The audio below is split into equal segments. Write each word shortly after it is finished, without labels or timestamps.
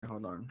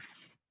Hold on.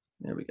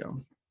 There we go.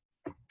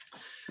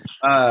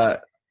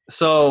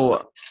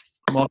 So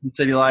welcome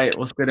City Light.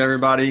 What's good,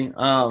 everybody?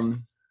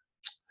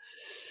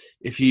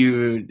 If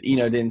you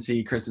didn't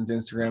see Kristen's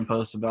Instagram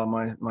post about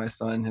my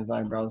son, his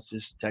eyebrows,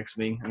 just text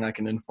me and I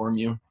can inform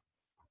you.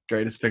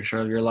 Greatest picture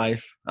of your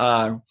life.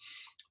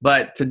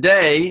 But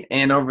today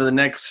and over the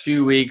next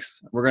few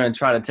weeks, we're going to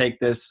try to take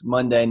this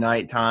Monday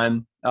night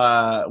time.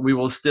 We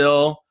will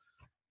still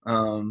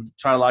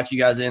try to lock you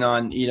guys in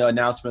on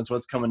announcements,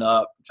 what's coming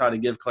up, try to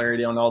give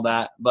clarity on all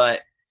that.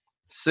 But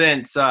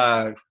since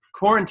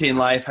quarantine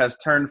life has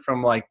turned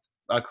from like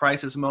a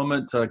crisis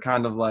moment to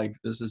kind of like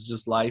this is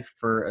just life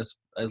for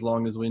as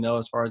long as we know,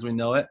 as far as we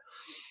know it,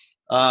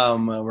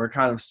 we're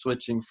kind of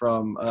switching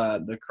from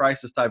the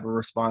crisis type of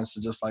response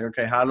to just like,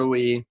 okay, how do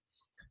we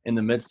in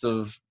the midst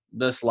of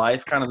this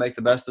life kind of make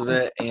the best of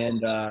it and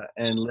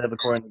live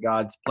according to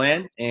God's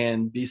plan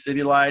and be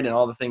City Light and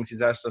all the things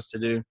he's asked us to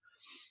do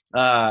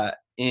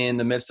in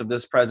the midst of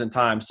this present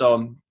time.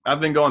 So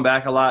I've been going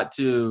back a lot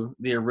to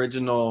the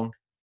original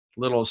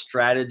little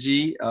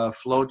strategy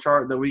flow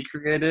chart that we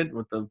created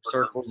with the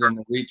circles and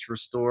the reach,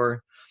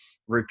 restore,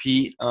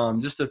 repeat,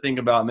 just to think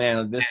about,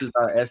 man, this is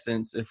our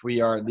essence. If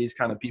we are these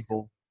kind of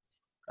people,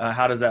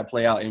 how does that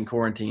play out in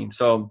quarantine?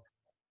 So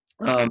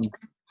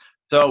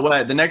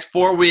the next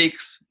 4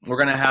 weeks, we're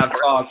going to have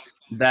talks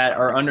that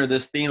are under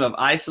this theme of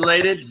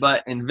isolated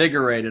but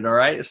invigorated, all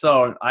right?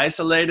 So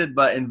isolated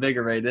but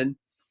invigorated.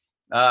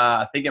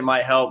 I think it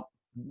might help.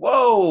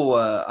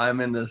 Whoa, I'm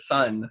in the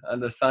sun.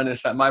 The sun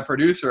is my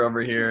producer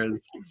over here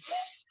is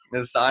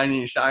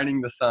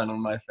shining the sun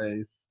on my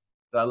face.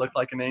 Do I look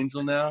like an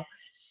angel now?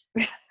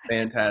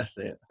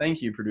 Fantastic.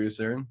 Thank you,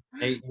 producer.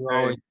 Hey, you're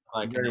always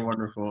very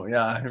wonderful.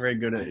 Yeah, very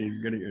good at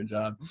your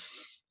job.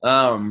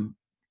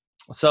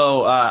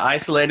 So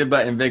isolated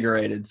but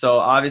invigorated. So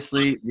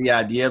obviously the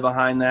idea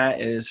behind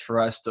that is for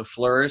us to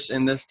flourish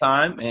in this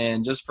time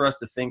and just for us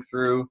to think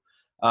through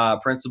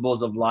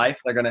principles of life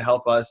that are going to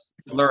help us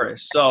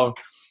flourish. So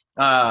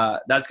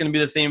that's going to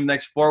be the theme of the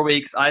next 4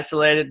 weeks,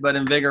 isolated but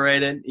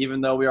invigorated,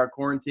 even though we are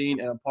quarantined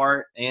and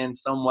apart and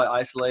somewhat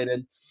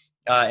isolated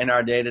in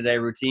our day-to-day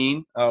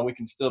routine. We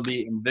can still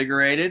be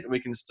invigorated. We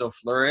can still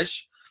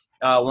flourish.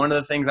 One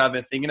of the things I've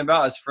been thinking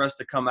about is for us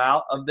to come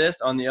out of this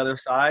on the other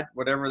side,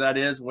 whatever that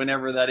is,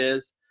 whenever that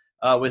is,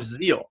 with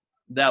zeal,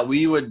 that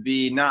we would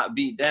be not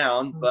beat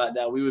down, but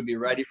that we would be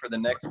ready for the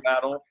next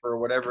battle, for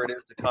whatever it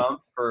is to come,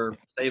 for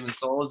saving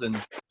souls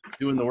and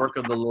doing the work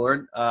of the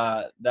Lord,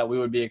 that we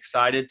would be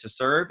excited to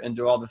serve and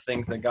do all the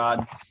things that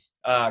God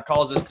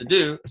calls us to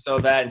do, so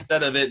that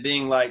instead of it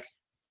being like,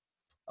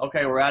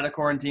 okay, we're out of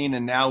quarantine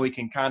and now we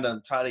can kind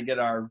of try to get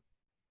our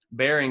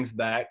bearings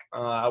back,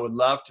 I would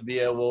love to be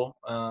able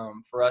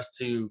for us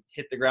to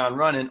hit the ground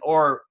running,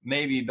 or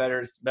maybe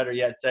better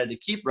yet said, to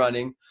keep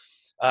running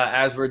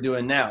as we're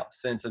doing now,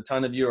 since a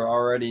ton of you are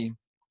already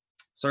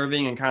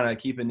serving and kind of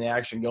keeping the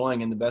action going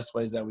in the best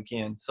ways that we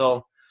can.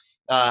 So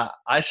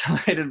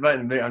isolated but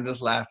I'm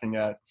just laughing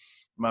at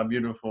my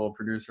beautiful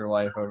producer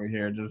wife over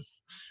here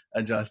just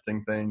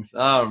adjusting things.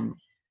 Can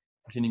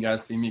you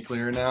guys see me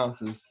clear now?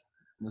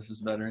 This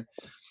is better.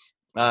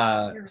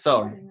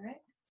 So right?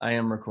 I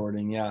am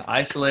recording, yeah.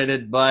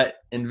 Isolated but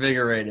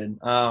invigorated.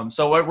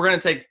 So we're going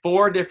to take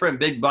 4 different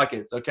big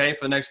buckets, okay,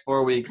 for the next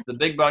 4 weeks. The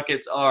big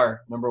buckets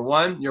are, number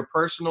 1, your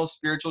personal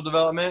spiritual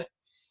development.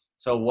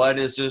 So what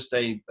is just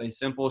a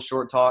simple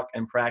short talk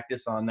and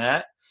practice on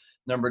that.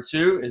 Number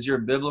 2 is your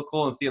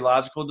biblical and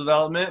theological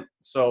development.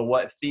 So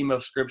what theme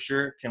of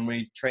scripture can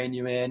we train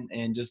you in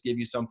and just give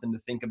you something to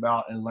think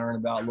about and learn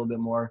about a little bit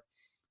more.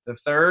 The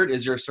 3rd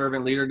is your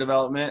servant leader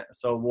development.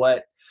 So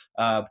what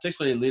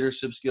particularly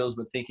leadership skills,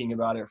 but thinking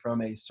about it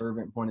from a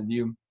servant point of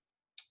view.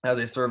 As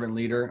a servant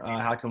leader,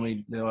 how can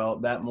we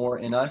develop that more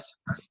in us?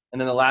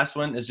 And then the last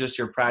one is just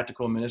your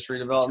practical ministry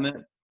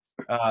development,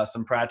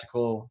 some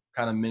practical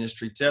kind of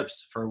ministry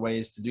tips for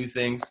ways to do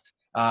things,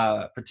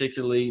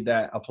 particularly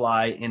that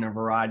apply in a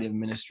variety of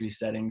ministry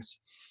settings.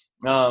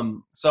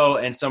 And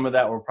some of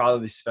that will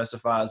probably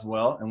specify as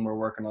well, and we're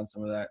working on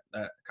some of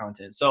that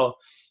content. So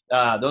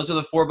those are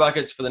the 4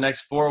 buckets for the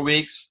next 4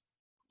 weeks.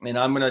 And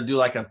I'm going to do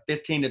like a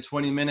 15 to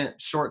 20 minute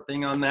short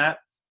thing on that.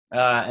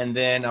 And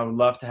then I would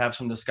love to have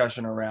some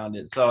discussion around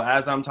it. So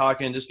as I'm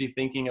talking, just be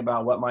thinking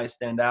about what might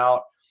stand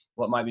out,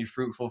 what might be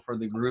fruitful for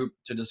the group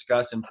to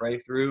discuss and pray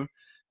through.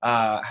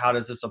 How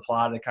does this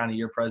apply to kind of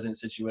your present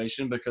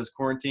situation? Because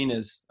quarantine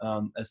is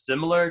a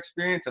similar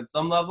experience at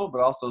some level,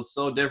 but also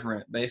so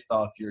different based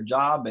off your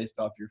job, based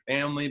off your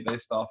family,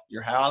 based off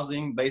your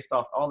housing, based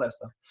off all that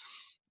stuff.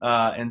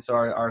 And so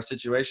our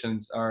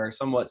situations are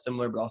somewhat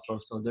similar, but also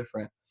so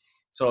different.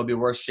 So it'll be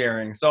worth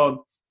sharing.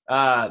 So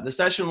the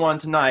session 1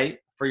 tonight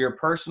for your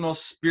personal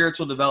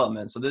spiritual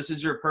development. So this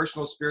is your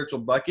personal spiritual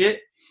bucket.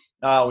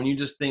 When you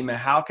just think, man,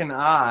 how can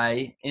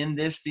I, in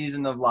this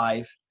season of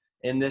life,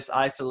 in this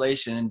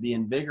isolation, be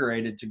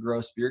invigorated to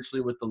grow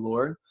spiritually with the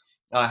Lord?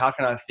 How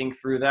can I think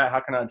through that? How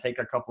can I take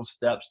a couple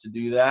steps to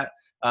do that?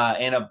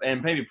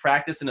 And maybe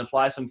practice and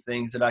apply some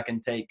things that I can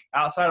take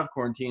outside of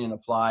quarantine and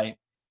apply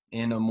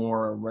in a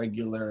more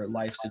regular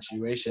life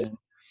situation.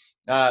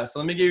 So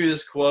let me give you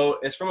this quote.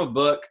 It's from a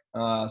book.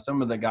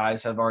 Some of the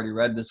guys have already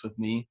read this with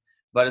me,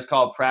 but it's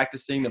called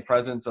Practicing the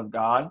Presence of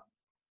God.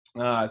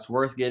 It's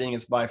worth getting.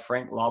 It's by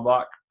Frank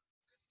Laubach.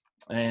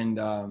 And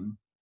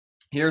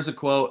here's a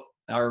quote.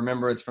 I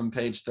remember it's from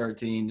page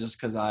 13 just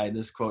because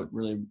this quote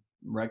really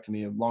wrecked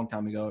me a long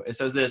time ago. It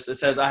says this. It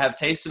says, "I have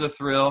tasted a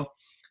thrill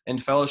in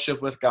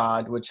fellowship with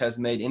God, which has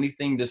made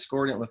anything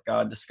discordant with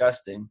God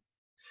disgusting."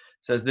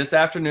 It says, "This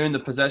afternoon, the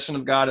possession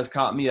of God has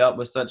caught me up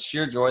with such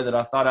sheer joy that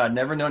I thought I'd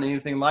never known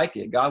anything like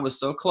it. God was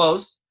so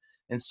close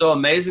and so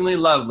amazingly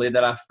lovely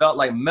that I felt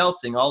like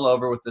melting all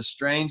over with this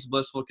strange,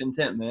 blissful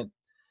contentment.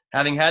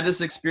 Having had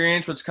this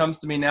experience, which comes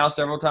to me now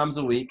several times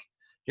a week,"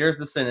 here's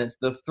the sentence,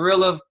 the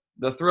thrill of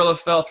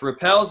felt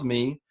repels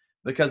me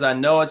because I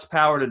know its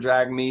power to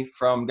drag me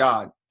from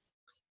God."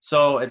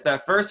 So it's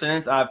that first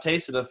sentence, "I've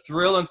tasted a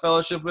thrill in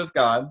fellowship with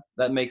God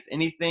that makes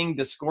anything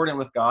discordant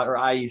with God," or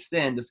i.e.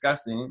 sin,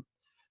 disgusting,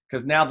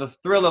 because now the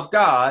thrill of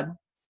God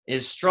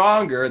is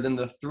stronger than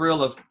the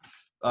thrill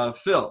of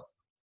filth.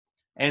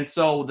 And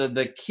so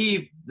the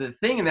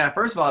thing in that,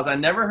 first of all, is I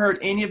never heard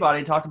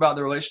anybody talk about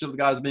the relationship with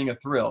God as being a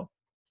thrill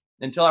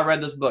until I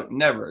read this book.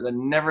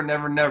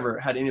 Never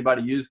had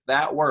anybody use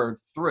that word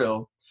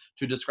thrill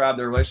to describe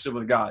their relationship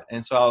with God.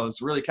 And so I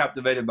was really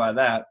captivated by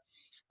that.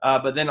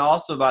 But then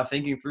also by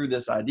thinking through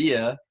this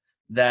idea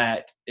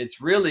that it's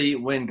really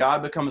when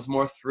God becomes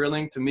more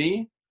thrilling to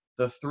me,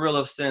 the thrill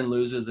of sin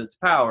loses its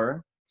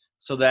power,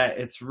 so that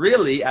it's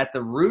really at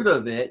the root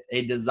of it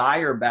a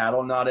desire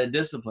battle, not a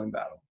discipline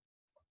battle.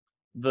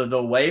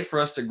 The way for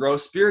us to grow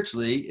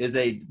spiritually is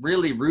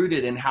really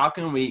rooted in how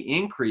can we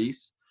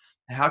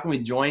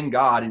join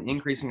God in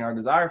increasing our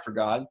desire for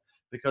God?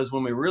 Because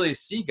when we really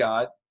see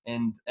God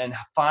and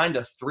find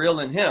a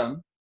thrill in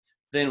him,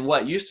 then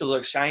what used to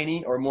look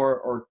shiny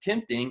or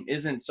tempting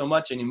isn't so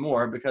much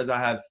anymore, because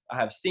I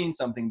have seen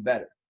something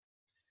better.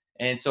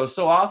 And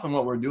so often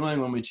what we're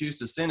doing when we choose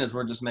to sin is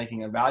we're just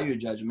making a value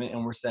judgment,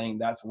 and we're saying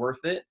that's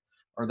worth it,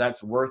 or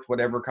that's worth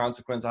whatever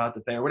consequence I have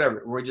to pay, or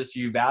whatever.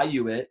 You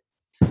value it,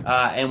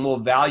 and we'll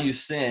value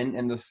sin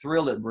and the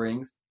thrill it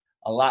brings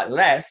a lot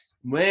less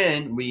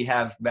when we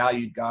have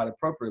valued God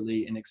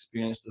appropriately and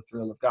experienced the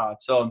thrill of God.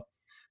 So,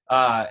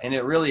 and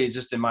it really is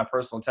just in my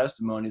personal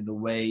testimony, the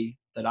way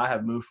that I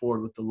have moved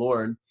forward with the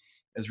Lord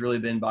has really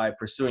been by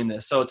pursuing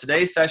this. So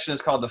today's session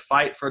is called The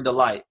Fight for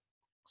Delight.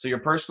 So your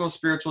personal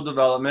spiritual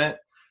development,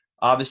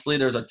 obviously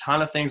there's a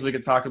ton of things we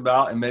could talk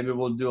about, and maybe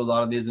we'll do a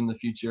lot of these in the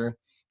future,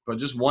 but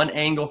just one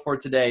angle for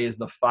today is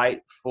the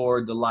fight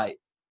for delight.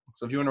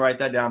 So if you want to write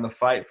that down, the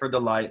fight for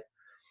delight.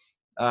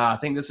 I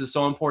think this is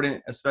so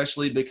important,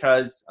 especially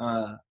because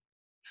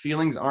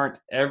feelings aren't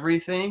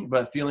everything,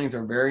 but feelings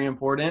are very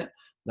important.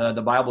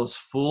 The Bible is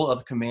full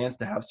of commands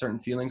to have certain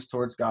feelings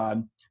towards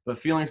God, but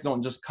feelings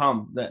don't just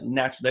come that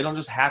naturally. They don't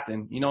just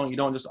happen. You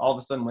don't just all of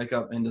a sudden wake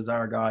up and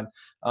desire God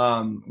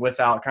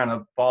without kind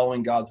of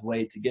following God's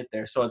way to get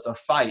there. So it's a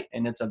fight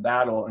and it's a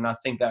battle. And I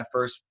think that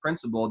first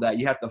principle that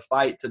you have to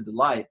fight to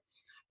delight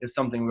is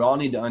something we all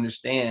need to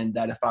understand,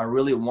 that if I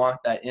really want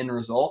that end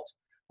result,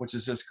 which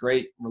is this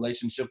great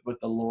relationship with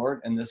the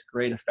Lord and this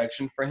great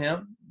affection for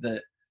him,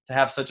 that to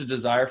have such a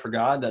desire for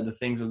God that the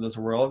things of this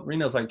world,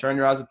 Reno's like, turn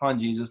your eyes upon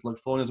Jesus, look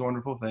full in his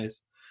wonderful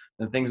face.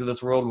 The things of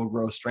this world will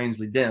grow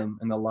strangely dim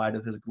in the light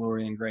of his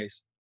glory and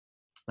grace.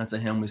 That's a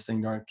hymn we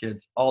sing to our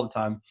kids all the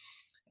time.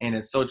 And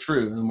it's so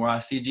true. The more I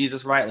see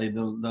Jesus rightly,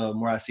 the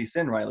more I see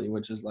sin rightly,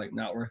 which is like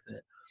not worth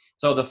it.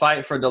 So the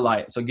fight for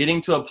delight. So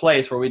getting to a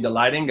place where we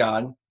delight in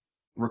God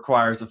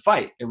requires a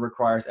fight. It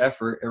requires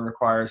effort. It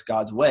requires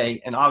God's way,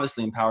 and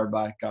obviously empowered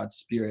by God's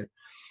Spirit.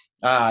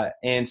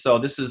 And so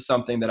this is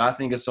something that I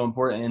think is so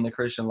important in the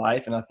Christian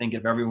life. And I think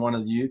if every one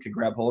of you could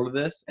grab hold of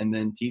this and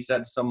then teach that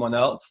to someone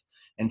else,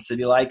 and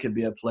City Light could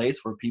be a place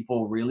where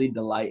people really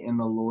delight in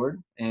the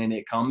Lord. And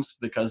it comes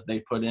because they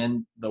put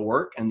in the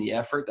work and the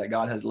effort that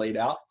God has laid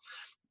out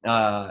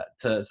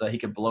so he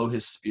could blow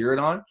his Spirit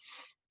on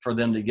for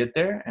them to get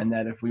there. And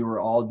that if we were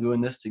all doing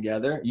this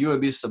together, you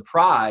would be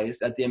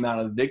surprised at the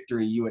amount of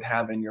victory you would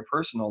have in your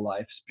personal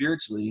life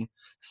spiritually,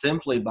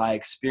 simply by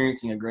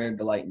experiencing a greater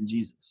delight in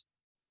Jesus.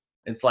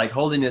 It's like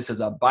holiness is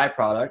a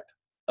byproduct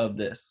of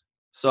this.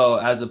 So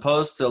as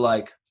opposed to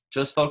like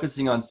just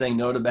focusing on saying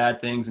no to bad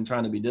things and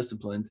trying to be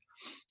disciplined,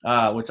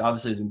 which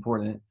obviously is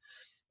important,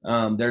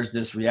 there's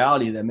this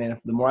reality that, man,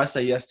 if the more I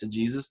say yes to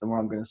Jesus, the more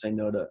I'm going to say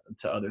no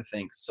to other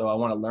things. So I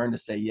want to learn to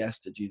say yes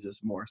to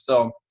Jesus more.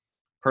 So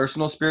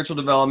personal spiritual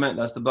development,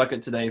 that's the bucket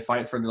today.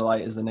 Fight for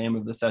Delight is the name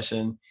of the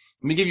session.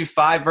 Let me give you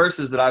 5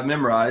 verses that I've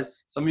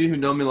memorized. Some of you who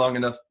know me long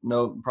enough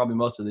know probably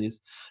most of these,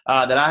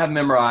 that I have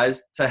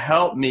memorized to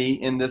help me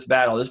in this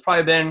battle.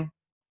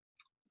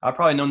 I've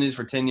probably known these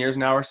for 10 years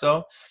now or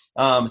so.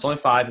 It's only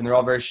 5, and they're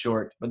all very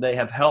short, but they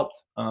have helped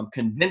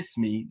convince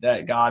me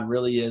that God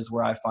really is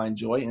where I find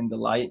joy and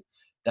delight,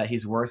 that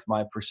he's worth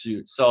my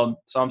pursuit. So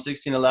Psalm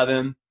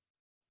 16:11,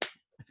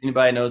 if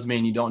anybody knows me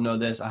and you don't know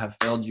this, I have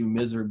failed you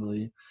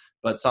miserably.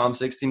 But Psalm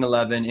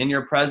 16:11, in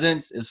your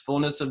presence is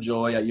fullness of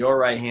joy, at your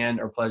right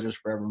hand are pleasures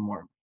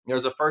forevermore.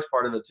 There's a first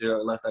part of it too, I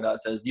left that out.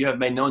 It says, you have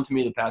made known to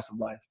me the paths of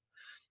life.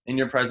 In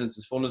your presence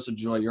is fullness of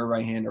joy. Your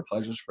right hand are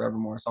pleasures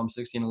forevermore. Psalm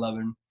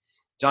 16:11.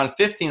 John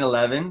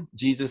 15:11,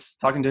 Jesus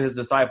talking to his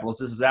disciples.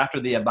 This is after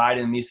the abide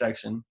in me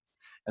section.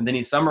 And then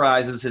he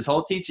summarizes his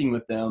whole teaching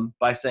with them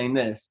by saying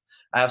this: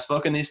 I have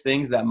spoken these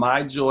things that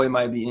my joy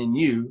might be in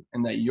you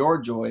and that your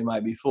joy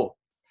might be full.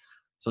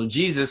 So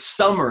Jesus'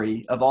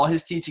 summary of all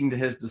his teaching to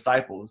his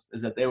disciples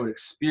is that they would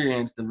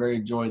experience the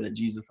very joy that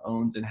Jesus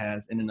owns and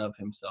has in and of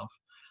himself,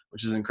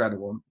 which is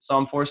incredible.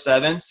 Psalm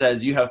 4:7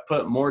 says, you have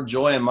put more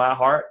joy in my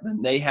heart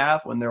than they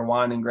have when their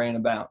wine and grain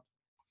abound.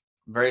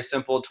 Very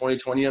simple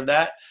 2020 of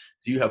that.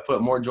 You have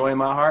put more joy in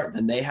my heart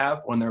than they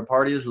have when their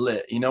party is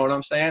lit. You know what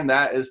I'm saying?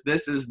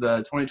 This is the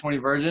 2020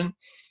 version.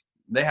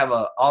 They have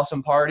an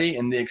awesome party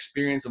and the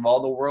experience of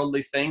all the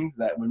worldly things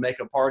that would make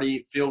a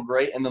party feel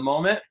great in the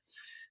moment.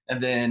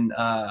 And then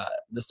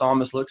the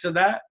psalmist looks at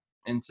that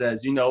and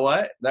says, you know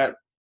what? That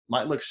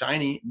might look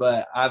shiny,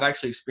 but I've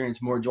actually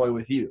experienced more joy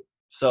with you.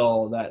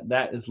 So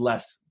that's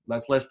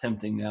less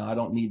tempting now. I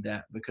don't need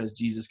that because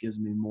Jesus gives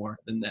me more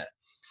than that.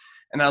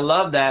 And I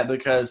love that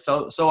because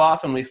so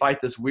often we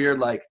fight this weird,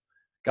 like,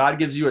 God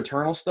gives you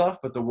eternal stuff,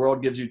 but the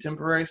world gives you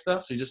temporary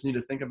stuff. So you just need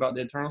to think about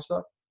the eternal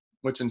stuff,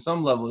 which in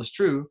some level is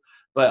true.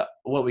 But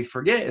what we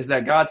forget is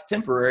that God's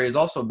temporary is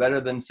also better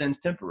than sin's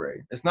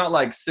temporary. It's not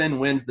like sin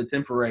wins the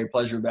temporary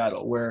pleasure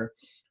battle where,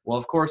 well,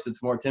 of course,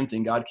 it's more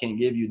tempting. God can't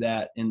give you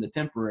that in the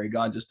temporary.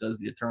 God just does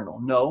the eternal.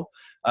 No,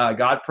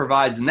 God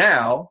provides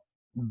now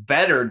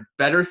better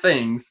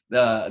things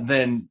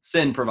than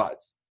sin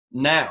provides.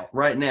 Now,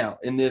 right now,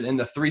 in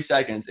the 3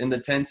 seconds, in the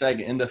 10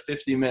 seconds, in the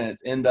 50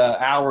 minutes, in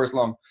the hours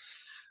long,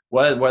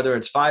 whether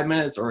it's 5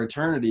 minutes or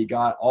eternity,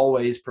 God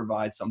always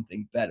provides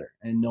something better.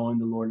 And knowing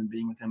the Lord and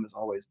being with him is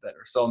always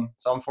better. So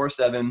Psalm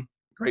 4:7,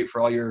 great for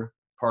all your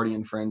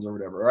partying friends or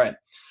whatever. All right.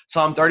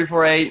 Psalm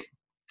 34:8,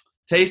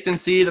 taste and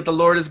see that the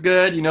Lord is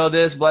good. You know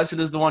this, blessed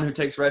is the one who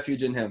takes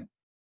refuge in him.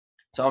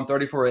 Psalm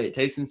 34:8,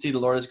 taste and see the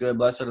Lord is good.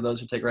 Blessed are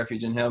those who take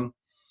refuge in him.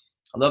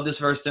 I love this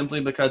verse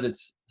simply because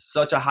it's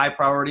such a high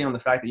priority on the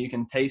fact that you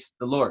can taste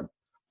the Lord,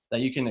 that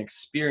you can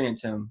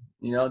experience him,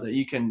 you know, that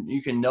you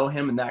can know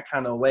him in that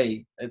kind of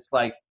way. It's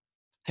like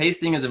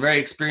tasting is a very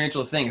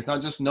experiential thing. It's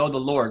not just know the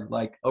Lord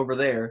like over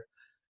there.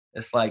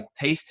 It's like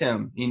taste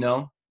him, you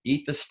know,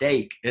 eat the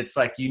steak. It's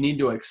like you need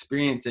to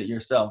experience it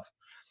yourself.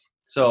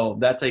 So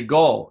that's a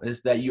goal,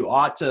 is that you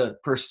ought to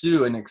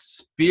pursue an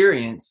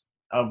experience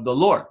of the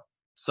Lord.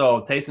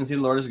 So taste and see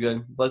the Lord is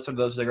good. Blessed are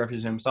those who take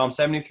refuge in him. Psalm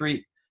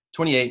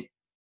 73:28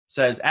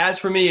 says, as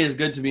for me, it is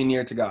good to be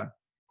near to God.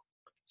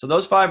 So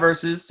those 5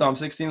 verses, Psalm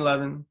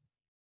 16:11,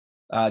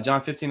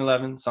 John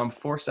 15:11, Psalm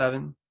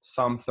 4:7,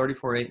 Psalm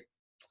 34:8,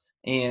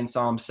 and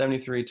Psalm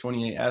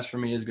 73:28, as for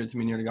me, it is good to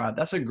be near to God.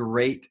 That's a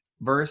great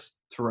verse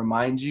to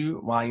remind you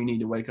why you need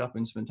to wake up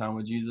and spend time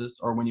with Jesus,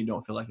 or when you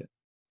don't feel like it.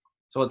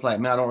 So it's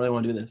like, man, I don't really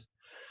want to do this.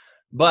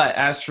 But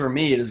as for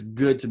me, it is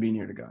good to be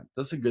near to God.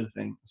 That's a good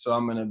thing. So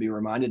I'm going to be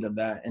reminded of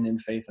that. And in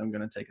faith, I'm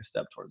going to take a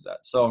step towards that.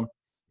 So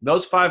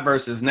those 5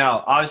 verses.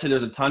 Now, obviously,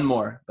 there's a ton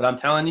more. But I'm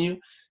telling you,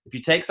 if you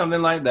take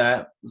something like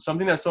that,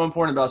 something that's so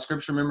important about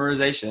scripture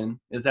memorization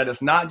is that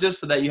it's not just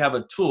so that you have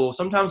a tool.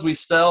 Sometimes we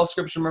sell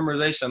scripture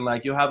memorization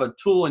like you have a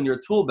tool in your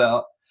tool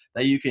belt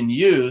that you can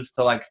use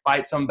to like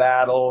fight some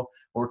battle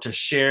or to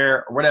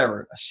share or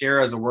whatever. Share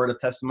as a word of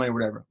testimony or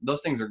whatever.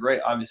 Those things are great,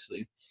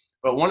 obviously.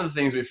 But one of the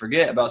things we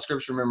forget about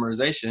scripture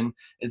memorization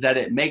is that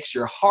it makes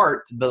your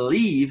heart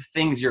believe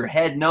things your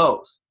head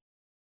knows.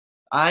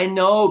 I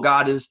know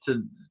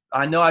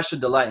I know I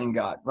should delight in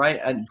God, right?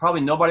 And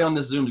probably nobody on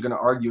this Zoom is going to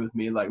argue with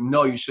me like,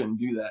 no, you shouldn't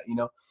do that.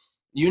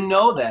 You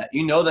know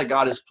that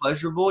God is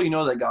pleasurable. You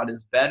know that God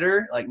is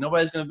better. Like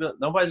nobody's going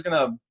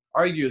to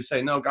argue and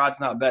say, no, God's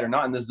not better.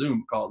 Not in the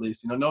Zoom call, at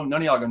least, none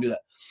of y'all are going to do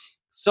that.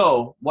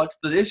 So what's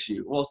the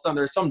issue? Well,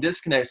 there's some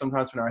disconnect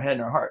sometimes between our head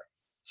and our heart.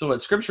 So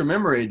what scripture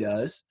memory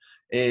does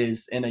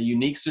is, in a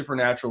unique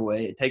supernatural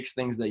way, it takes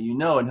things that you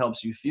know and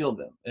helps you feel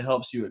them. It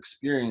helps you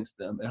experience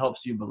them. It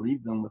helps you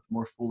believe them with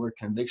more fuller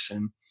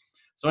conviction.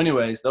 So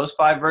anyways, those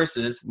 5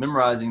 verses,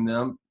 memorizing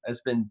them,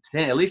 it's been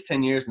at least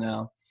 10 years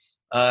now.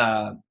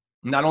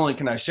 Not only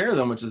can I share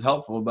them, which is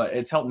helpful, but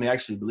it's helped me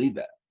actually believe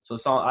that. So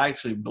I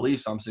actually believe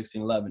Psalm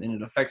 16:11, and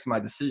it affects my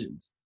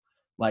decisions.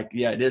 Like,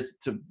 yeah, it is.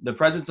 The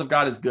presence of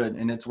God is good,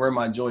 and it's where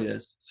my joy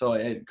is. So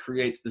it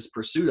creates this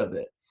pursuit of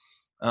it.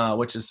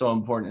 Which is so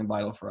important and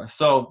vital for us.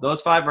 So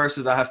those 5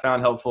 verses I have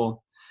found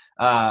helpful.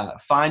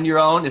 Find your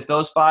own. If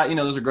those 5,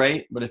 those are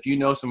great. But if you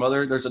know some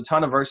other, there's a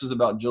ton of verses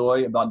about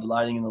joy, about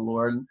delighting in the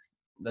Lord.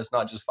 That's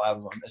not just 5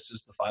 of them. It's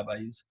just the 5 I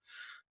use.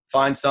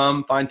 Find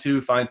some, find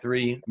 2, find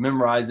 3,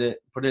 memorize it,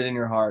 put it in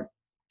your heart,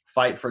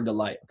 fight for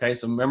delight. Okay,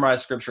 so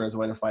memorize scripture as a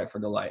way to fight for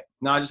delight.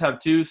 Now I just have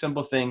 2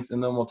 simple things,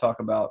 and then we'll talk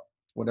about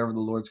whatever the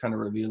Lord's kind of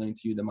revealing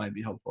to you that might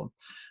be helpful.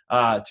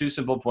 2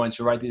 simple points.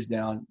 You'll write these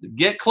down.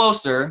 Get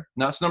closer.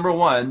 That's number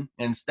 1.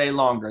 And stay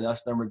longer.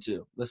 That's number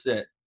 2. That's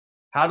it.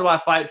 How do I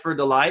fight for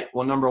delight?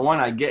 Well, number 1,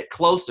 I get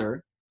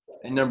closer.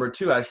 And number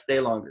 2, I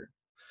stay longer.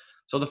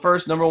 So the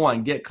first, number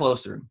 1, get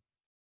closer.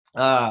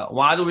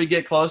 Why do we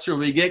get closer?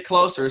 We get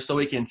closer so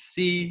we can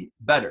see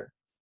better.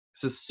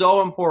 This is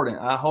so important.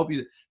 I hope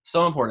you,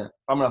 so important.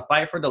 If I'm going to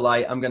fight for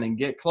delight, I'm going to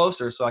get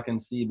closer so I can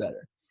see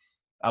better.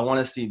 I want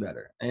to see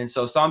better. And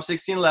so Psalm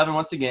 16:11,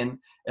 once again,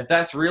 if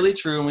that's really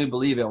true and we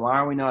believe it, why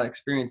are we not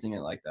experiencing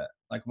it like that?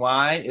 Like,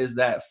 why is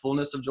that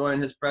fullness of joy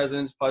in his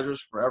presence,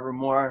 pleasures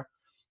forevermore?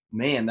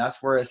 Man,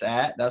 that's where it's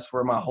at. That's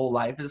where my whole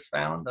life is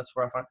found. That's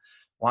where I find.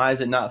 Why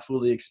is it not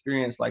fully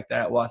experienced like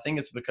that? Well, I think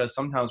it's because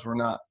sometimes we're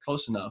not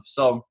close enough.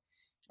 So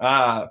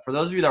for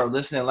those of you that were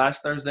listening,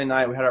 last Thursday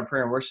night, we had our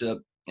prayer and worship.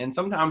 And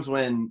sometimes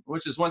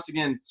which is once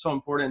again so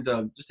important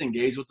to just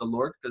engage with the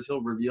Lord, because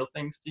he'll reveal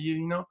things to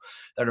you,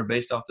 that are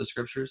based off the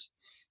scriptures.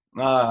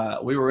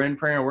 We were in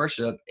prayer and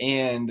worship,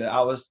 and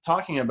I was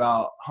talking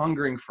about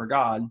hungering for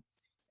God.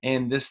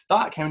 And this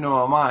thought came to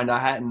my mind. I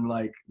hadn't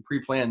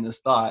pre-planned this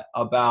thought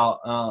about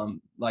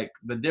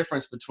the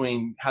difference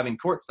between having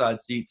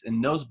courtside seats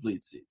and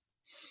nosebleed seats,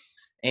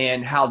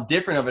 and how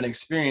different of an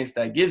experience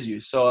that gives you.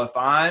 So if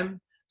I'm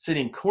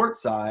sitting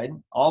courtside,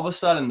 all of a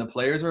sudden the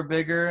players are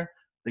bigger,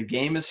 the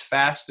game is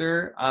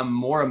faster, I'm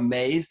more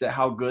amazed at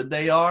how good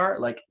they are.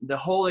 Like, the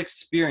whole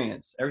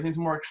experience, everything's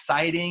more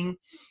exciting.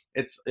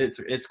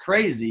 It's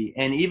crazy.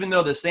 And even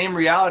though the same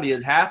reality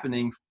is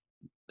happening,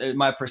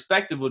 my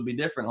perspective would be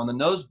different on the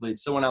nosebleed.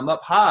 So when I'm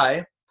up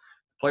high,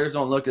 players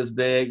don't look as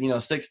big.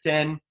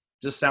 6'10"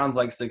 just sounds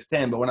like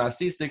 6'10", but when I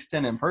see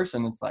 6'10" in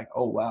person, it's like,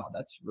 oh wow,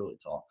 that's really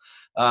tall.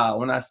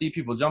 When I see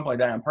people jump like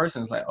that in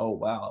person, it's like, oh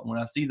wow. When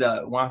I see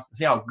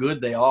how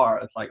good they are,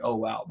 it's like, oh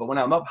wow. But when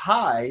I'm up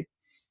high,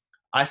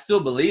 I still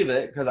believe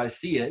it because I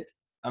see it.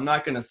 I'm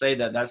not going to say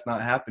that that's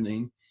not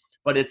happening,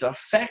 but its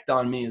effect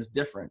on me is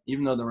different,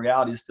 even though the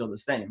reality is still the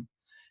same.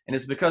 And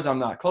it's because I'm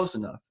not close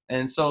enough.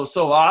 And so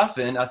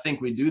often, I think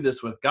we do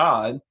this with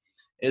God,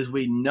 is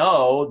we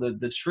know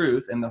the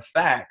truth and the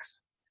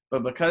facts,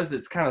 but because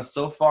it's kind of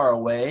so far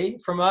away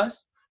from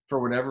us for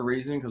whatever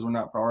reason, because we're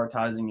not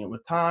prioritizing it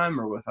with time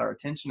or with our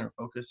attention or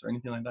focus or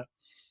anything like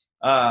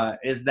that,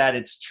 is that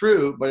it's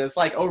true, but it's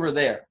like over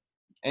there.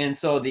 And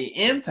so the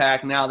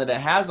impact now that it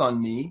has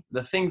on me,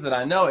 the things that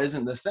I know,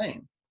 isn't the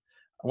same.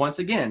 Once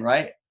again,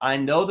 right? I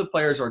know the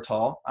players are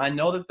tall. I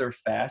know that they're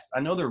fast. I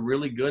know they're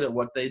really good at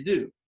what they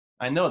do.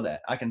 I know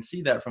that. I can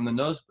see that from the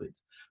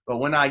nosebleeds. But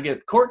when I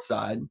get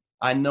courtside,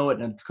 I know it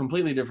in a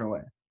completely different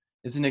way.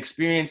 It's an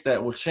experience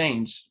that will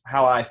change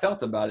how I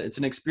felt about it. It's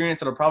an experience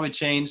that will probably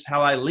change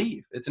how I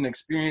leave. It's an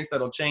experience that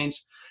will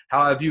change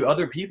how I view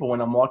other people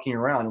when I'm walking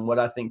around and what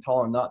I think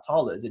tall and not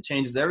tall is. It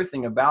changes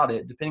everything about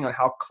it depending on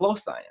how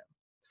close I am.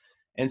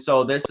 And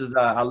so this is,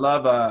 I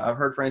love, I've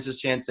heard Francis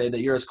Chan say that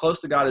you're as close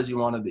to God as you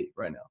want to be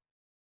right now.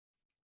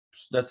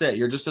 That's it.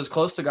 You're just as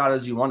close to God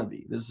as you want to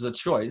be. This is a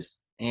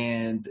choice,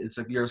 and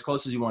you're as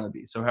close as you want to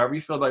be. So however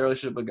you feel about your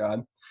relationship with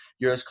God,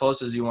 you're as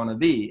close as you want to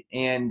be.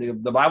 And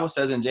the Bible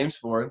says in James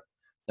 4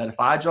 that if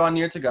I draw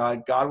near to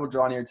God, God will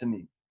draw near to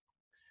me.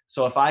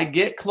 So if I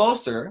get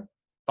closer,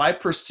 if I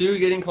pursue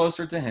getting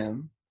closer to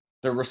him,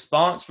 the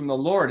response from the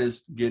Lord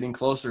is getting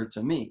closer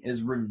to me,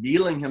 is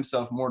revealing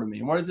himself more to me.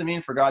 And what does it mean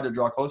for God to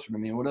draw closer to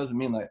me? What does it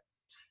mean? Like,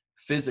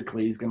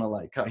 physically, he's going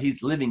to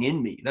he's living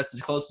in me. That's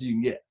as close as you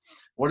can get.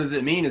 What does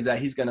it mean is that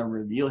he's going to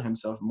reveal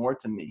himself more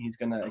to me. He's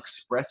going to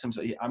express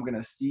himself. I'm going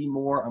to see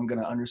more. I'm going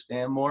to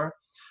understand more.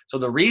 So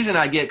the reason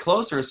I get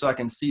closer is so I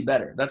can see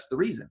better. That's the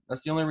reason.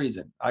 That's the only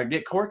reason. I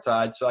get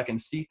courtside so I can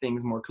see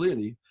things more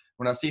clearly.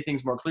 When I see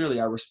things more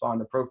clearly, I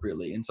respond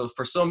appropriately. And so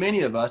for so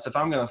many of us, if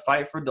I'm going to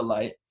fight for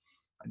delight,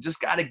 I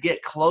just got to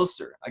get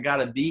closer. I got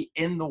to be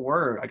in the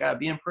word. I got to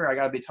be in prayer. I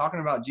got to be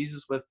talking about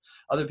Jesus with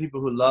other people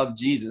who love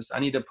Jesus. I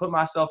need to put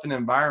myself in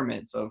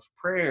environments of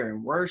prayer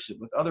and worship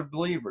with other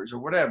believers or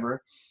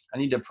whatever. I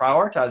need to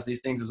prioritize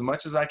these things as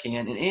much as I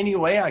can in any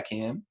way I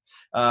can,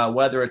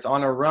 whether it's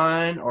on a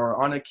run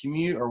or on a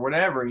commute or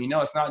whatever.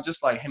 It's not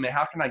just like, hey man,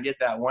 how can I get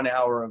that 1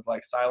 hour of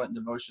silent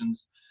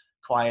devotions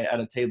quiet at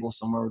a table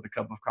somewhere with a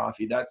cup of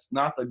coffee? That's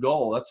not the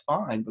goal. That's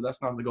fine, but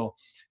that's not the goal.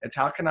 It's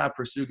how can I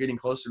pursue getting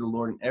closer to the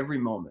Lord in every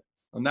moment?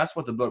 And that's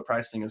what the book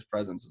Pricing His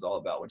Presence is all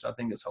about, which I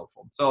think is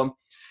helpful. So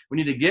we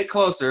need to get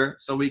closer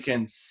so we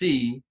can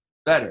see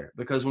better,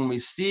 because when we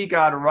see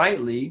God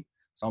rightly,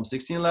 Psalm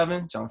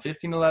 16:11, John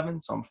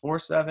 15:11, Psalm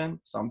 4:7,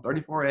 Psalm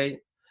 34:8,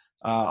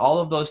 all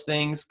of those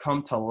things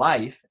come to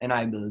life, and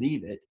I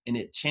believe it, and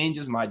it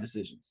changes my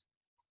decisions.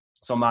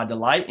 So my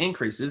delight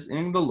increases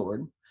in the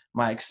Lord.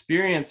 My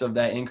experience of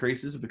that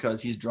increases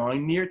because he's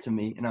drawing near to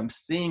me and I'm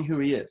seeing who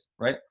he is,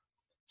 right?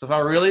 So if I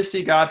really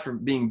see God for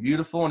being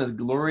beautiful and as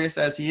glorious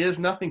as he is,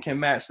 nothing can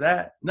match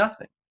that.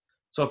 Nothing.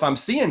 So if I'm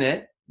seeing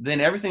it, then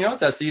everything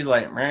else I see is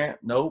like, man,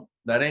 nope,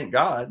 that ain't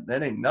God.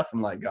 That ain't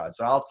nothing like God.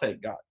 So I'll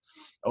take God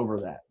over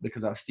that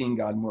because I've seen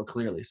God more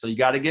clearly. So you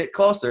got to get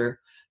closer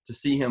to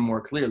see him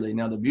more clearly.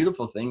 Now, the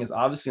beautiful thing is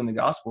obviously in the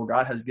gospel,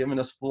 God has given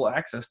us full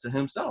access to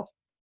himself.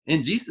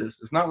 In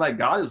Jesus, it's not like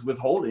God is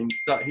withholding.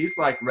 He's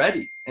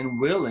ready and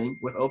willing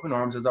with open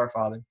arms as our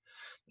Father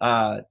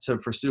to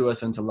pursue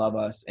us and to love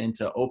us and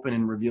to open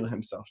and reveal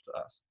himself to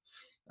us.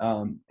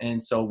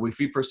 And so if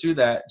we pursue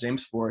that,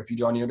 James 4, if you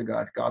draw near to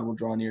God, God will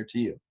draw near to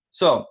you.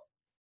 So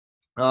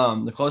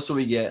the closer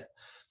we get,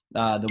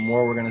 the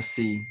more we're going to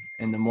see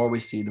And the more we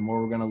see, the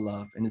more we're going to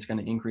love, and it's going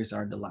to increase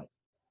our delight.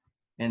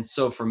 And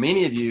so for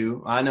many of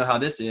you, I know how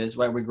this is,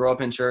 right? We grow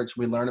up in church,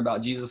 we learn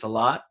about Jesus a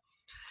lot.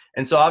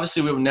 And so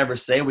obviously we would never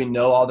say we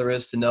know all there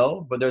is to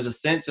know, but there's a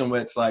sense in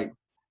which, like,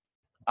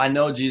 I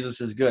know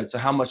Jesus is good. So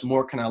how much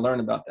more can I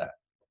learn about that?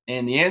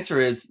 And the answer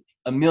is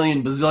a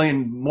million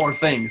bazillion more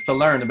things to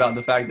learn about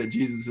the fact that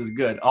Jesus is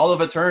good. All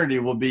of eternity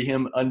will be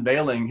him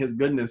unveiling his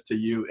goodness to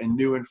you in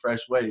new and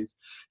fresh ways.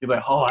 You'll be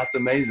like, oh, that's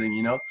amazing,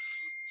 you know?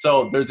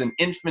 So there's an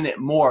infinite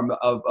more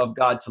of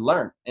God to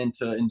learn and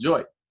to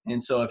enjoy.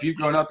 And so if you've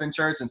grown up in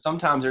church, and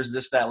sometimes there's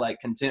just that like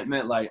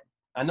contentment, like,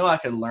 I know I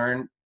could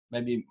learn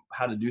maybe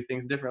how to do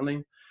things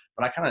differently,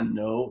 but I kind of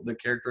know the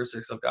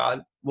characteristics of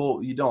God. Well,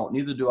 you don't,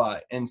 neither do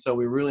I. And so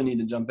we really need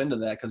to jump into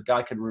that, because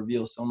God could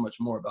reveal so much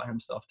more about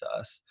himself to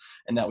us.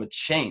 And that would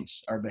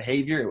change our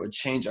behavior. It would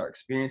change our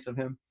experience of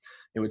him.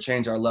 It would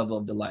change our level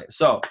of delight.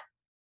 So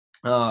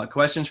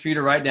questions for you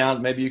to write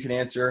down. Maybe you can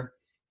answer.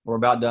 We're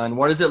about done.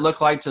 What does it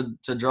look like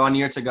to draw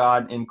near to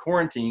God in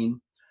quarantine?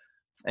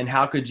 And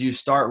how could you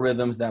start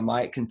rhythms that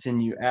might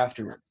continue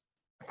afterwards?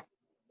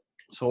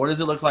 So what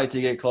does it look like to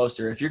get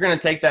closer? If you're going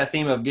to take that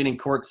theme of getting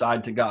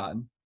courtside to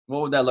God,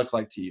 what would that look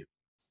like to you?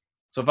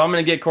 So if I'm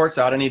going to get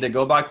courtside, I need to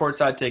go buy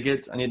courtside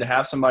tickets. I need to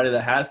have somebody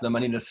that has them.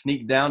 I need to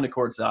sneak down to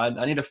courtside.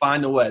 I need to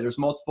find a way. There's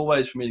multiple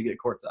ways for me to get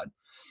courtside.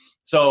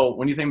 So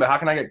when you think about how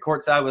can I get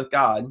courtside with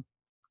God,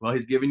 well,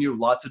 he's giving you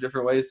lots of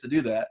different ways to do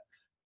that,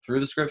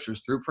 through the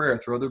scriptures, through prayer,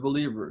 through other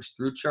believers,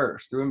 through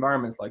church, through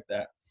environments like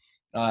that,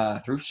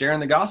 through sharing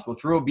the gospel,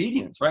 through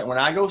obedience, right? When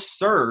I go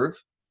serve,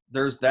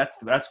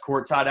 that's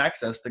courtside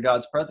access to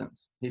God's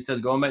presence. He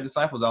says, go and make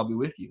disciples, I'll be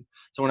with you.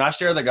 So when I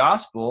share the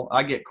gospel,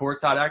 I get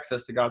courtside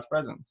access to God's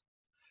presence.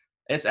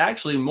 It's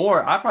actually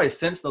more, I probably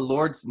sense the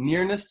Lord's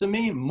nearness to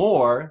me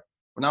more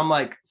when I'm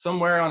like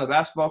somewhere on the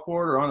basketball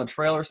court or on the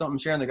trail or something,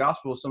 sharing the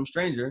gospel with some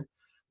stranger,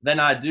 than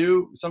I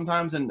do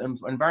sometimes in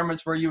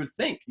environments where you would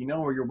think, you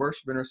know, where you're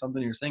worshiping or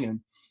something, you're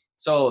singing.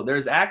 So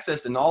there's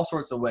access in all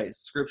sorts of ways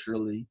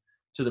scripturally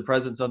to the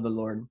presence of the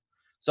Lord.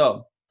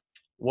 So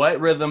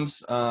what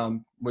rhythms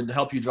would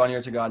help you draw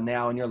near to God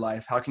now in your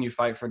life? How can you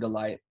fight for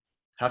delight?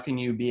 How can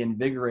you be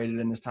invigorated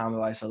in this time of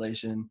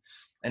isolation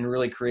and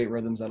really create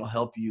rhythms that'll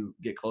help you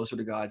get closer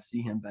to God,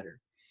 see him better?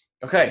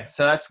 Okay,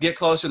 so that's get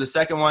closer. The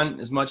second one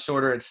is much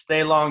shorter. It's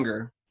stay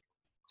longer.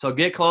 So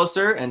get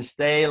closer and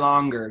stay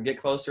longer. Get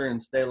closer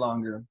and stay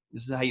longer.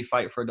 This is how you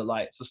fight for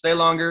delight. So stay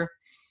longer.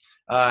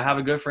 I have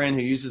a good friend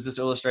who uses this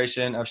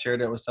illustration. I've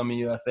shared it with some of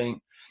you, I think,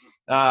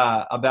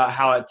 about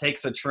how it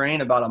takes a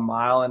train about 1.5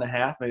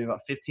 miles, maybe about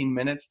 15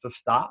 minutes to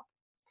stop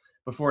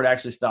before it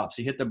actually stops.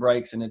 You hit the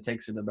brakes and it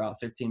takes it about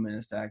 15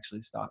 minutes to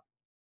actually stop.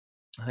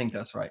 I think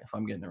that's right, if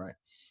I'm getting it right.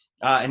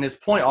 And his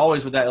point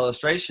always with that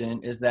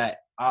illustration is that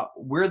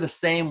we're the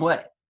same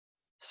way.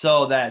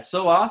 So that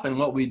so often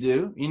what we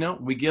do, you know,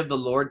 we give the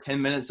Lord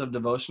 10 minutes of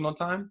devotional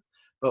time,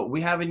 but we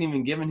haven't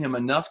even given him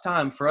enough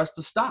time for us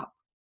to stop.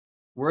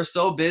 We're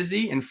so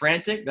busy and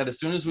frantic that as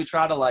soon as we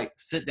try to like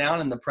sit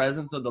down in the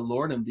presence of the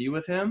Lord and be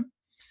with him,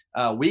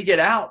 we get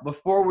out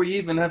before we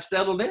even have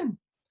settled in.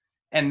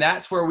 And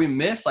that's where we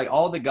miss like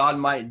all that God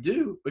might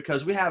do,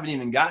 because we haven't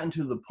even gotten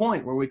to the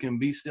point where we can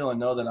be still and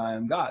know that I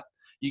am God.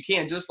 You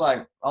can't just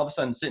like all of a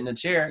sudden sit in a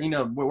chair, you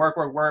know,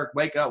 work,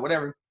 wake up,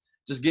 whatever.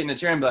 Just get in a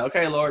chair and be like,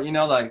 okay, Lord, you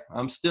know, like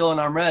I'm still and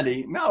I'm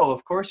ready. No,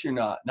 of course you're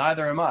not.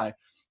 Neither am I.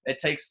 It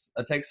takes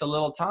a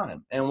little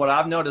time. And what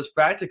I've noticed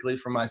practically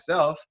for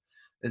myself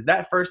is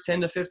that first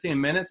 10 to 15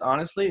 minutes,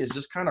 honestly, is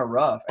just kind of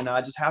rough. And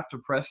I just have to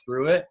press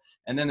through it.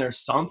 And then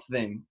there's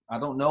something, I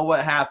don't know what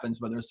happens,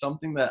 but there's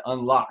something that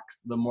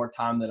unlocks the more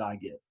time that I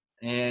give.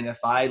 And if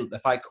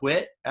I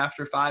quit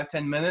after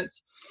 5-10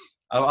 minutes,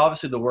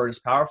 obviously the word is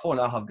powerful and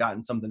I'll have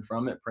gotten something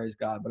from it, praise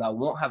God, but I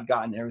won't have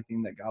gotten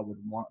everything that God would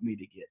want me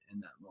to get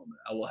in that moment.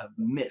 I will have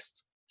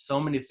missed so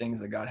many things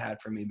that God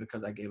had for me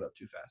because I gave up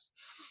too fast.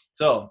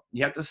 So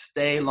you have to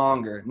stay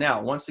longer.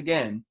 Now, once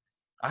again,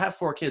 I have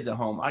 4 kids at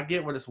home. I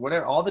get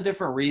whatever, all the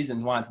different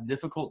reasons why it's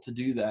difficult to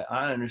do that.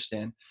 I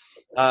understand.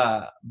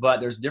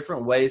 But there's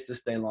different ways to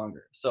stay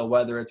longer. So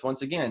whether it's,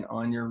 once again,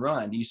 on your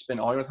run, you spend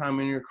all your time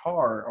in your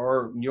car,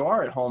 or you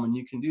are at home and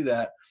you can do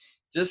that,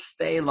 just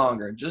stay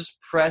longer. Just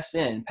press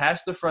in.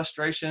 Past the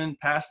frustration,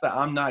 past the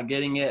I'm not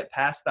getting it,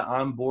 past the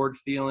I'm bored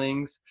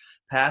feelings,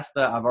 past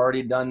the I've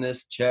already done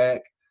this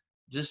check.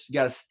 Just you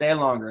got to stay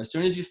longer. As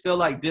soon as you feel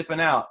like dipping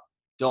out,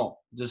 don't.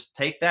 Just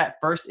take that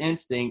first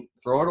instinct,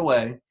 throw it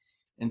away,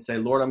 and say,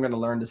 Lord, I'm going to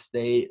learn to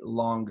stay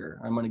longer.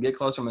 I'm going to get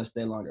closer. I'm going to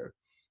stay longer.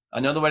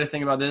 Another way to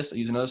think about this, I'll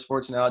use another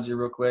sports analogy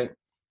real quick.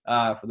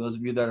 For those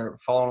of you that are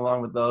following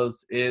along with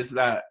those, is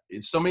that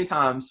it's so many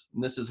times,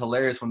 and this is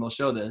hilarious when they'll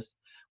show this,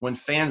 when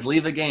fans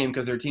leave a game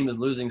because their team is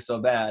losing so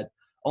bad,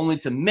 only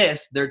to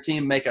miss their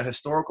team make a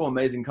historical,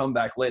 amazing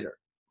comeback later.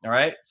 All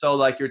right. So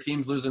like your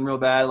team's losing real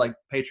bad, like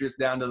Patriots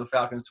down to the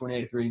Falcons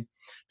 28-3.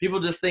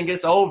 People just think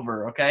it's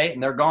over. Okay.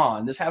 And they're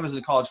gone. This happens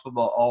in college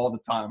football all the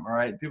time. All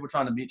right. People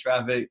trying to beat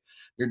traffic.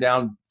 You're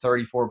down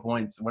 34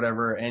 points,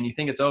 whatever. And you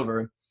think it's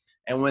over.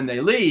 And when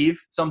they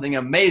leave, something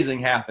amazing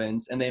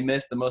happens and they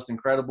miss the most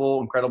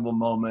incredible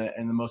moment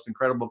and the most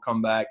incredible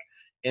comeback.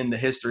 in the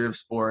history of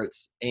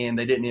sports, and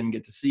they didn't even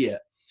get to see it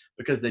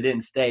because they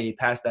didn't stay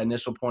past that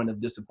initial point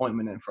of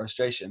disappointment and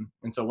frustration.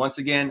 And so once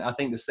again, I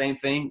think the same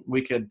thing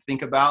we could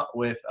think about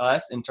with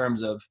us in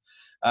terms of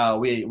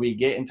we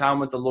get in time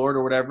with the Lord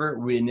or whatever.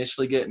 We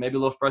initially get maybe a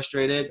little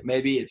frustrated.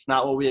 Maybe it's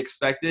not what we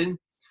expected.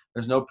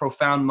 There's no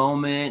profound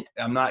moment.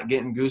 I'm not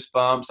getting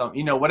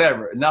goosebumps.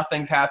 Whatever.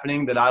 Nothing's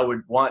happening that I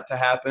would want to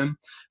happen.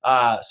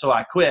 So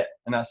I quit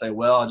and I say,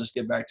 well, I'll just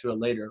get back to it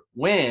later.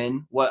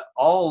 When what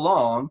all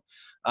along,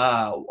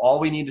 all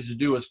we needed to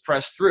do was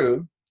press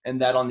through, and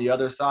that on the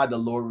other side, the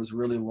Lord was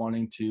really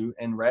wanting to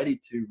and ready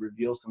to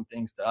reveal some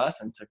things to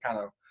us and to kind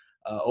of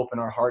open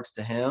our hearts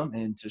to him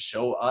and to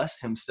show us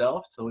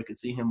himself so we could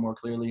see him more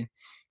clearly.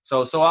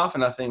 So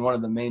often I think one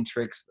of the main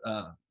tricks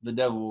the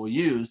devil will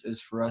use is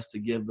for us to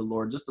give the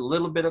Lord just a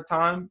little bit of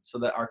time so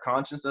that our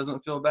conscience doesn't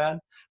feel bad,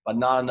 but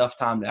not enough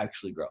time to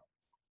actually grow.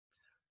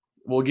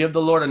 We'll give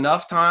the Lord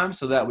enough time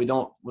so that we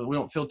don't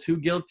feel too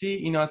guilty.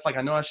 It's like,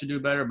 I know I should do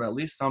better, but at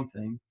least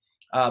something.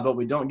 But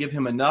we don't give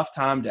him enough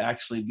time to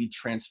actually be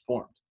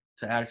transformed,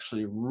 to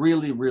actually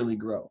really, really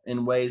grow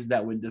in ways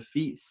that would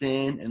defeat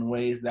sin, in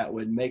ways that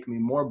would make me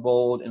more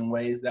bold, in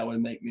ways that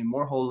would make me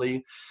more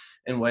holy,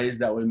 in ways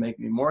that would make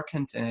me more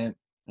content,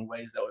 in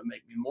ways that would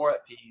make me more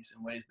at peace,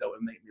 in ways that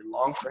would make me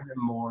long for him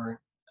more,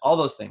 all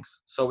those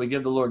things. So we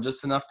give the Lord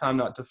just enough time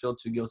not to feel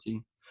too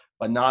guilty,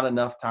 but not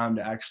enough time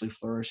to actually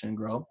flourish and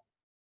grow.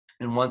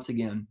 And once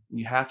again,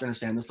 you have to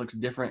understand this looks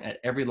different at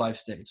every life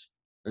stage.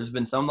 There's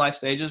been some life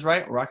stages,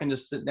 right, where I can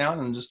just sit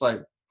down and just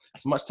like,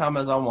 as much time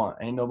as I want.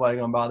 Ain't nobody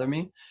going to bother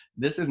me.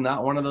 This is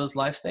not one of those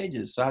life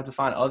stages. So I have to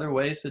find other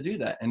ways to do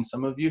that. And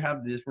some of you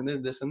have this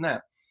and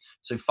that.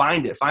 So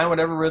find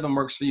whatever rhythm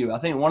works for you. I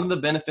think one of the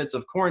benefits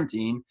of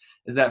quarantine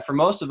is that for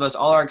most of us,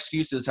 all our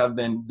excuses have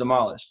been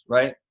demolished,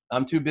 right?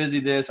 I'm too busy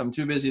this, I'm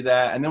too busy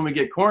that. And then we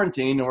get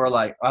quarantined and we're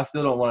like, I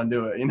still don't want to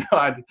do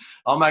it.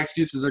 All my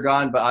excuses are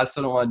gone, but I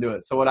still don't want to do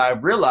it. So what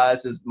I've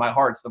realized is my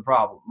heart's the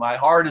problem. My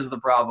heart is the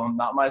problem,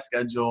 not my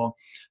schedule,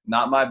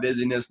 not my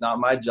busyness,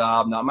 not my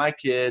job, not my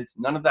kids.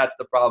 None of that's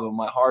the problem.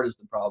 My heart is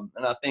the problem.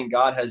 And I think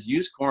God has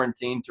used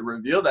quarantine to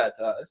reveal that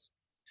to us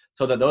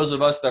so that those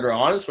of us that are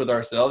honest with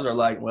ourselves are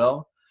like,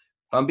 well,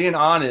 if I'm being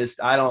honest,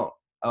 I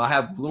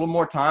have a little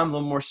more time, a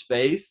little more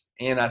space,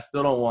 and I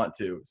still don't want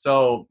to.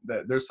 So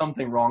there's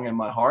something wrong in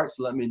my heart,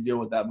 so let me deal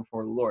with that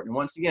before the Lord. And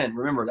once again,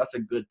 remember, that's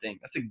a good thing.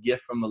 That's a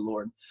gift from the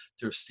Lord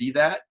to see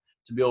that,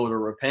 to be able to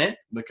repent,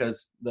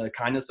 because the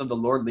kindness of the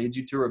Lord leads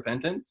you to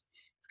repentance.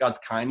 It's God's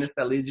kindness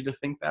that leads you to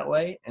think that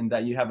way, and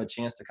that you have a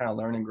chance to kind of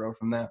learn and grow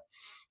from that.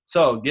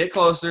 So get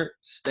closer,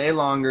 stay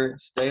longer,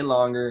 stay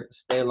longer,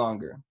 stay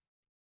longer.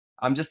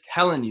 I'm just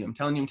telling you,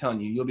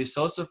 you'll be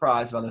so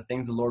surprised by the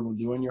things the Lord will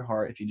do in your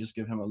heart if you just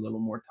give him a little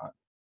more time,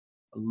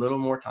 and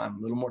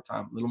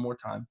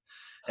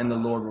the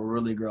Lord will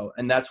really grow.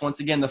 And that's, once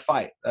again, the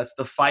fight. That's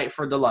the fight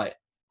for delight.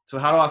 So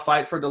how do I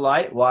fight for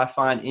delight? Well, I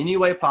find any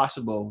way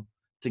possible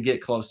to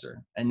get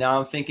closer. And now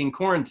I'm thinking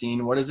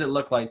quarantine, what does it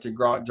look like to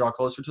draw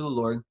closer to the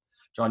Lord,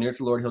 draw near to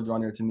the Lord, he'll draw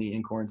near to me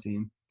in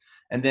quarantine.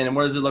 And then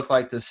what does it look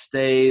like to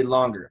stay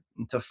longer,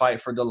 to fight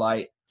for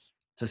delight,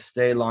 to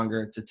stay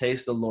longer, to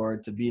taste the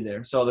Lord, to be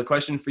there? So the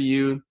question for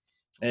you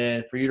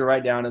and for you to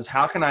write down is,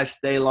 how can I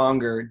stay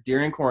longer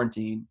during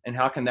quarantine? And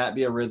how can that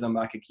be a rhythm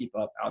I could keep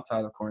up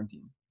outside of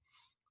quarantine?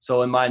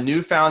 So in my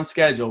newfound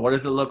schedule, what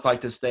does it look like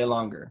to stay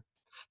longer?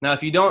 Now,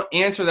 if you don't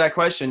answer that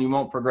question, you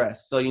won't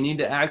progress. So you need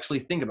to actually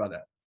think about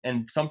that,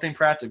 and something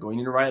practical. You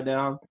need to write it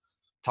down,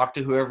 talk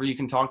to whoever you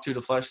can talk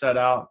to flesh that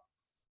out.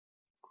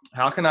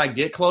 How can I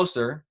get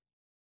closer?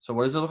 So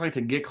what does it look like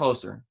to get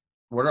closer?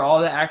 What are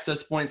all the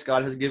access points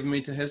God has given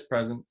me to his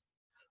presence?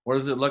 What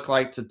does it look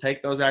like to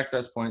take those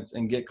access points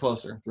and get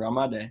closer throughout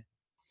my day?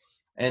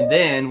 And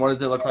then what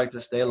does it look like to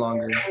stay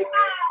longer?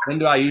 When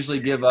do I usually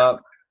give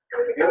up?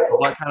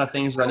 What kind of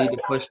things do I need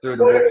to push through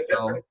to really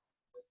go?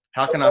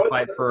 How can I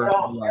fight for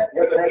delight?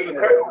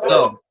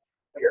 So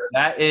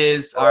that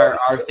is our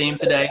theme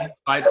today.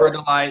 Fight for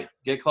delight,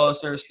 get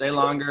closer, stay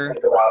longer.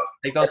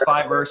 Take those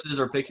 5 verses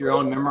or pick your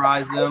own,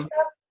 memorize them.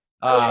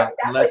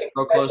 Let's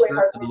grow closer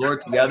to the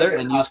Lord together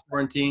and use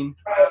quarantine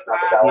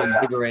to be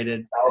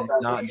invigorated and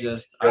not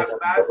just isolated.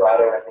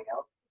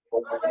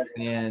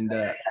 And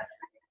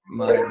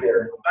but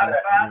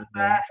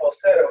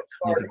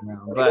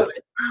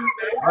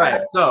all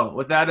right. So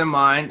with that in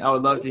mind, I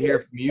would love to hear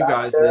from you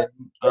guys then,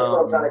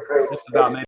 just about maybe